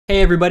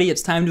Hey everybody,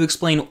 it's time to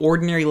explain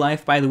Ordinary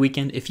Life by The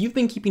Weeknd. If you've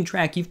been keeping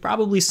track, you've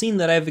probably seen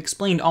that I've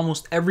explained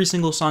almost every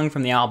single song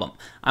from the album.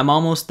 I'm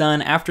almost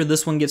done. After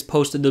this one gets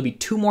posted, there'll be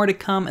 2 more to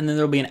come, and then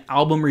there'll be an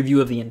album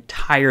review of the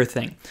entire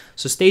thing.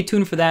 So stay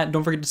tuned for that.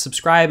 Don't forget to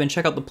subscribe and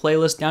check out the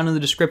playlist down in the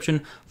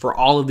description for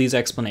all of these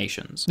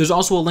explanations. There's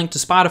also a link to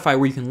Spotify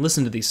where you can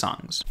listen to these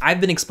songs.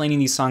 I've been explaining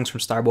these songs from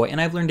Starboy, and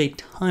I've learned a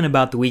ton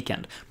about The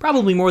Weeknd.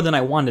 Probably more than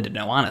I wanted to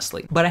know,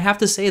 honestly. But I have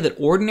to say that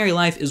Ordinary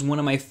Life is one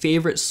of my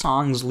favorite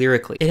songs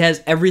lyrically. It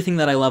has everything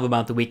that I love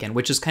about The Weeknd,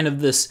 which is kind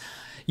of this,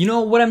 you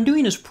know, what I'm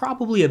doing is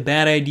probably a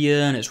bad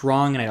idea and it's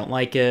wrong and I don't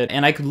like it,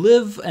 and I could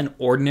live an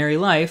ordinary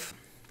life.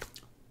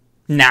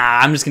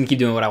 Nah, I'm just gonna keep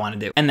doing what I want to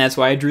do. And that's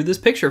why I drew this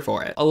picture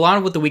for it. A lot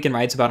of what The Weeknd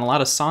writes about, and a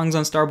lot of songs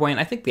on Starboy, and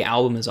I think the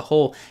album as a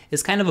whole,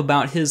 is kind of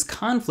about his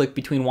conflict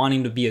between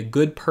wanting to be a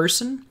good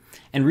person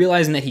and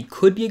realizing that he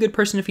could be a good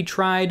person if he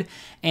tried,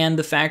 and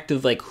the fact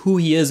of like who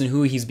he is and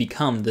who he's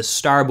become, the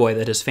Starboy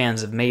that his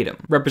fans have made him.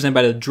 Represented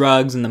by the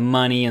drugs and the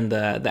money and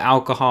the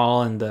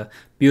alcohol and the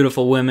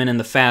beautiful women and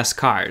the fast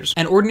cars.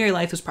 And Ordinary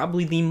Life is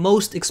probably the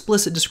most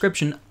explicit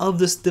description of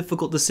this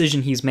difficult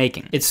decision he's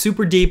making. It's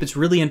super deep, it's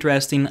really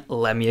interesting,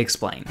 let me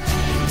explain.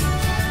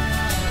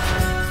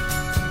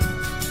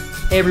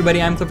 Hey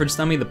everybody, I'm Clifford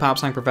Stummy, the Pop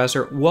Song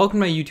Professor. Welcome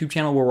to my YouTube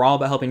channel where we're all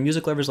about helping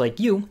music lovers like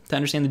you to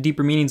understand the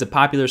deeper meanings of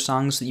popular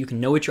songs so that you can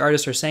know what your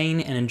artists are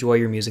saying and enjoy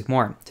your music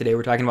more. Today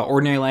we're talking about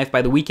Ordinary Life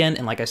by The Weeknd,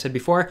 and like I said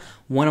before,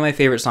 one of my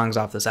favorite songs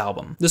off this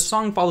album. This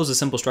song follows a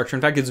simple structure.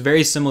 In fact, it's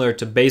very similar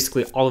to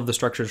basically all of the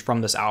structures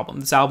from this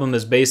album. This album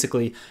is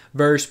basically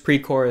verse,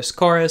 pre-chorus,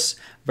 chorus,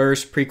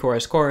 verse,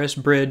 pre-chorus, chorus,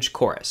 bridge,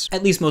 chorus.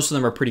 At least most of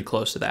them are pretty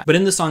close to that. But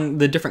in the song,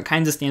 the different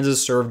kinds of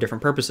stanzas serve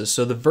different purposes.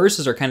 So the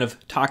verses are kind of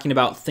talking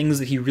about things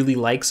that he really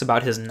likes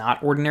about his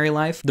not ordinary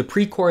life. The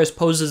pre-chorus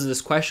poses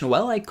this question,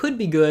 well, I could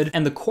be good.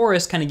 And the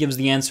chorus kind of gives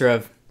the answer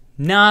of,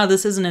 nah,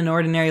 this isn't an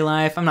ordinary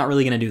life, I'm not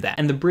really gonna do that.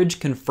 And the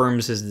bridge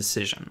confirms his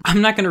decision.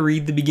 I'm not gonna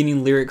read the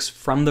beginning lyrics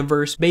from the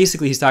verse.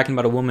 Basically, he's talking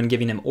about a woman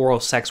giving him oral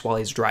sex while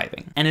he's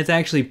driving. And it's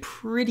actually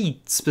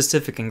pretty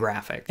specific and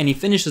graphic. And he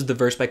finishes the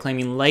verse by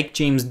claiming, like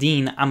James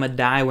Dean, I'ma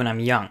die when I'm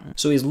young.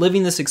 So he's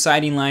living this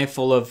exciting life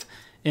full of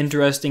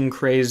interesting,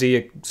 crazy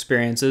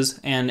experiences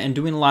and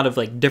doing a lot of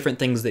like different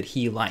things that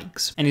he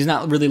likes. And he's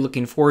not really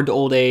looking forward to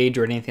old age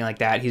or anything like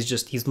that.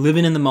 He's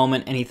living in the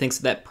moment, and he thinks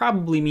that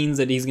probably means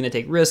that he's gonna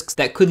take risks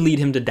that could lead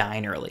him to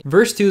dying early.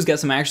 Verse 2's got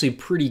some actually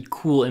pretty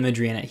cool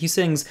imagery in it. He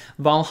sings,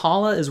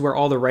 Valhalla is where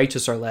all the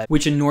righteous are led,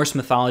 which in Norse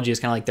mythology is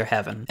kind of like their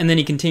heaven. And then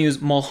he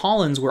continues,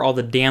 Mulholland's where all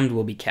the damned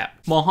will be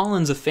kept.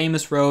 Mulholland's a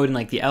famous road in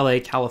like the LA,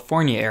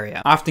 California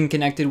area, often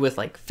connected with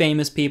like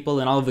famous people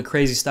and all of the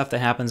crazy stuff that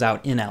happens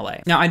out in LA.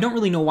 Now, I don't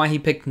really know why he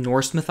picked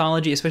Norse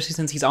mythology, especially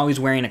since he's always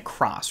wearing a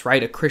cross,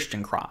 right? A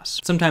Christian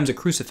cross. Sometimes a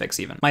crucifix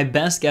even. My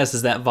best guess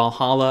is that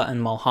Valhalla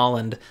and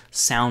Mulholland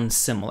sound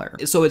similar.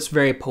 So it's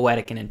very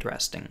poetic and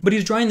interesting. But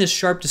he's drawing this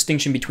sharp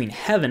distinction between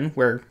heaven,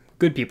 where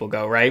good people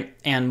go, right?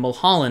 And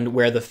Mulholland,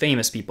 where the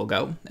famous people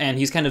go. And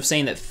he's kind of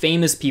saying that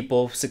famous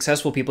people,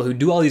 successful people who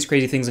do all these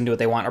crazy things and do what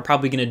they want are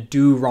probably gonna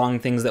do wrong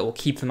things that will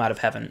keep them out of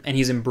heaven. And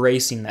he's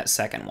embracing that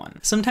second one.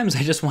 Sometimes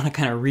I just wanna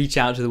kind of reach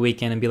out to The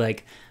Weeknd and be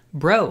like,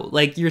 bro,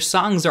 like your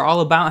songs are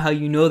all about how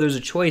you know there's a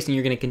choice and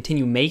you're going to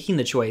continue making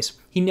the choice.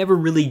 He never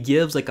really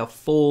gives like a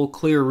full,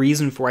 clear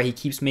reason for why he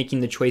keeps making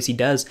the choice he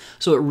does.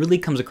 So it really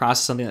comes across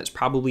as something that's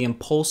probably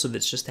impulsive.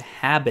 It's just a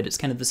habit. It's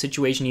kind of the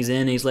situation he's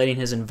in, and he's letting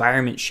his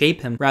environment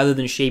shape him rather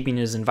than shaping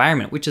his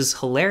environment, which is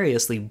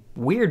hilariously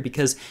weird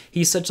because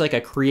he's such like a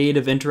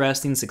creative,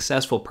 interesting,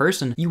 successful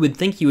person. You would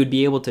think he would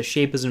be able to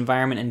shape his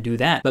environment and do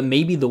that, but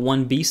maybe the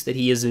one beast that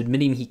he is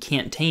admitting he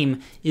can't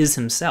tame is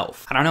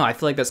himself. I don't know. I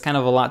feel like that's kind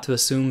of a lot to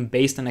assume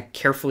based on a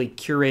carefully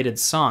curated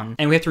song.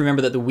 And we have to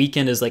remember that The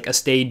Weeknd is like a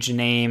stage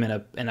name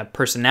and a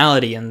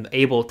personality, and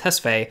Abel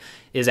Tesfaye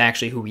is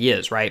actually who he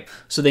is, right?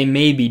 So they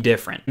may be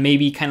different.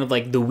 Maybe kind of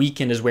like The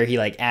Weeknd is where he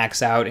like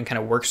acts out and kind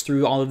of works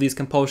through all of these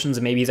compulsions,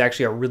 and maybe he's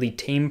actually a really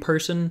tame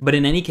person. But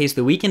in any case,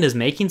 The Weeknd is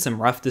making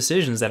some rough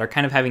decisions that are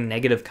kind of having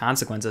negative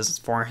consequences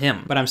for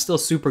him. But I'm still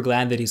super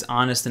glad that he's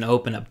honest and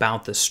open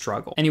about this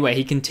struggle. Anyway,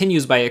 he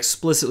continues by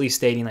explicitly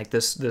stating like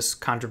this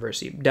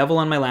controversy. Devil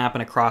on my lap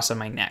and a cross on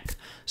my neck.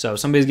 So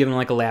somebody's giving him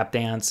like a lap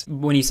dance.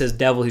 When he says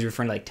devil, he's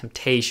referring to like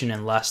temptation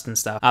and lust and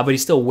stuff. But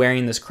he's still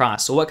wearing this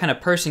cross. So what kind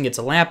of person gets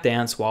a lap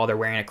dance while they're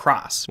wearing a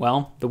cross?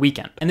 Well, The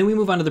Weeknd. And then we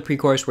move on to the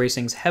pre-chorus where he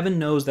sings, heaven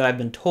knows that I've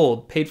been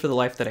told, paid for the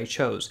life that I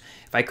chose.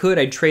 If I could,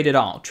 I'd trade it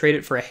all, trade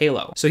it for a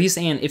halo. So he's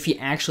saying if he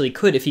actually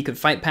could, if he could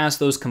fight past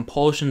those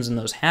compulsions and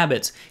those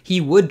habits,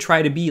 he would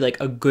try to be like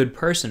a good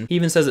person. He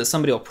even says that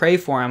somebody will pray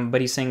for him,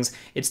 but he sings,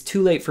 it's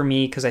too late for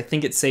me because I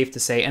think it's safe to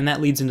say, and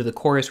that leads into the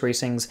chorus where he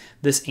sings,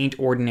 this ain't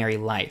ordinary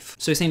life.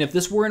 So he's saying if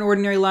this were an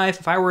ordinary life,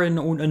 if I were a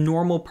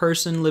normal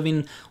person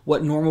living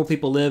what normal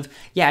people live,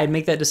 yeah, I'd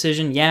make that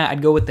decision. Yeah,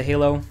 I'd go with the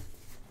halo.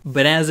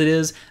 But as it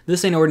is,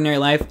 this ain't ordinary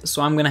life,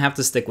 so I'm gonna have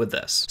to stick with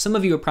this. Some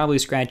of you are probably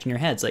scratching your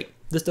heads like,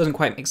 this doesn't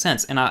quite make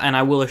sense. And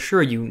I will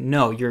assure you,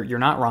 no, you're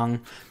not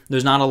wrong.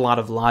 There's not a lot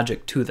of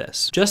logic to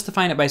this.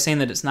 Justifying it by saying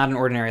that it's not an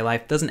ordinary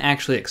life doesn't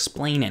actually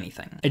explain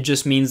anything. It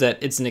just means that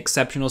it's an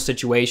exceptional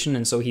situation,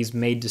 and so he's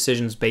made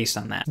decisions based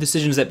on that.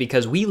 Decisions that,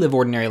 because we live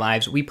ordinary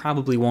lives, we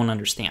probably won't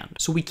understand.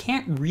 So we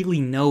can't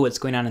really know what's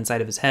going on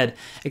inside of his head,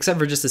 except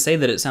for just to say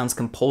that it sounds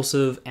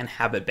compulsive and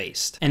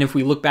habit-based. And if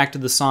we look back to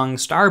the song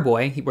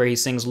Starboy, where he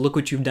sings, "Look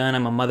what you've done,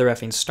 I'm a mother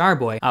effing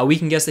Starboy," we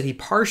can guess that he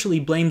partially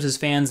blames his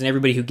fans and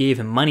everybody who gave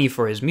him money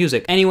for his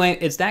music. Anyway,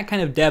 it's that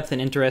kind of depth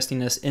and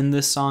interestingness in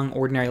this song,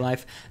 Ordinary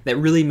Life, that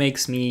really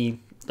makes me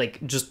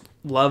just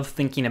love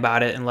thinking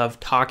about it and love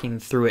talking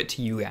through it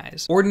to you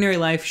guys. Ordinary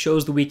Life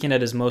shows The Weeknd at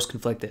his most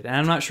conflicted, and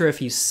I'm not sure if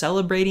he's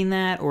celebrating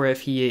that or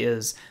if he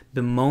is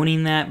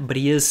bemoaning that, but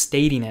he is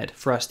stating it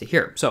for us to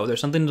hear. So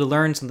there's something to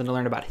learn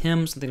about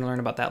him, something to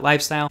learn about that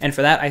lifestyle, and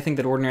for that, I think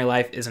that Ordinary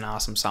Life is an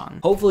awesome song.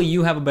 Hopefully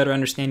you have a better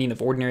understanding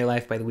of Ordinary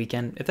Life by The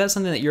Weeknd. If that's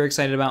something that you're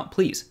excited about,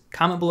 please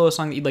comment below a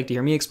song that you'd like to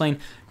hear me explain,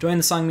 join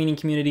the song meaning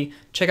community,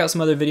 check out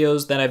some other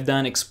videos that I've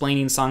done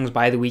explaining songs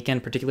by The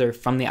Weeknd, particularly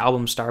from the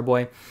album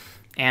Starboy.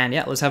 And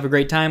yeah, let's have a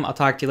great time. I'll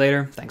talk to you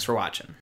later. Thanks for watching.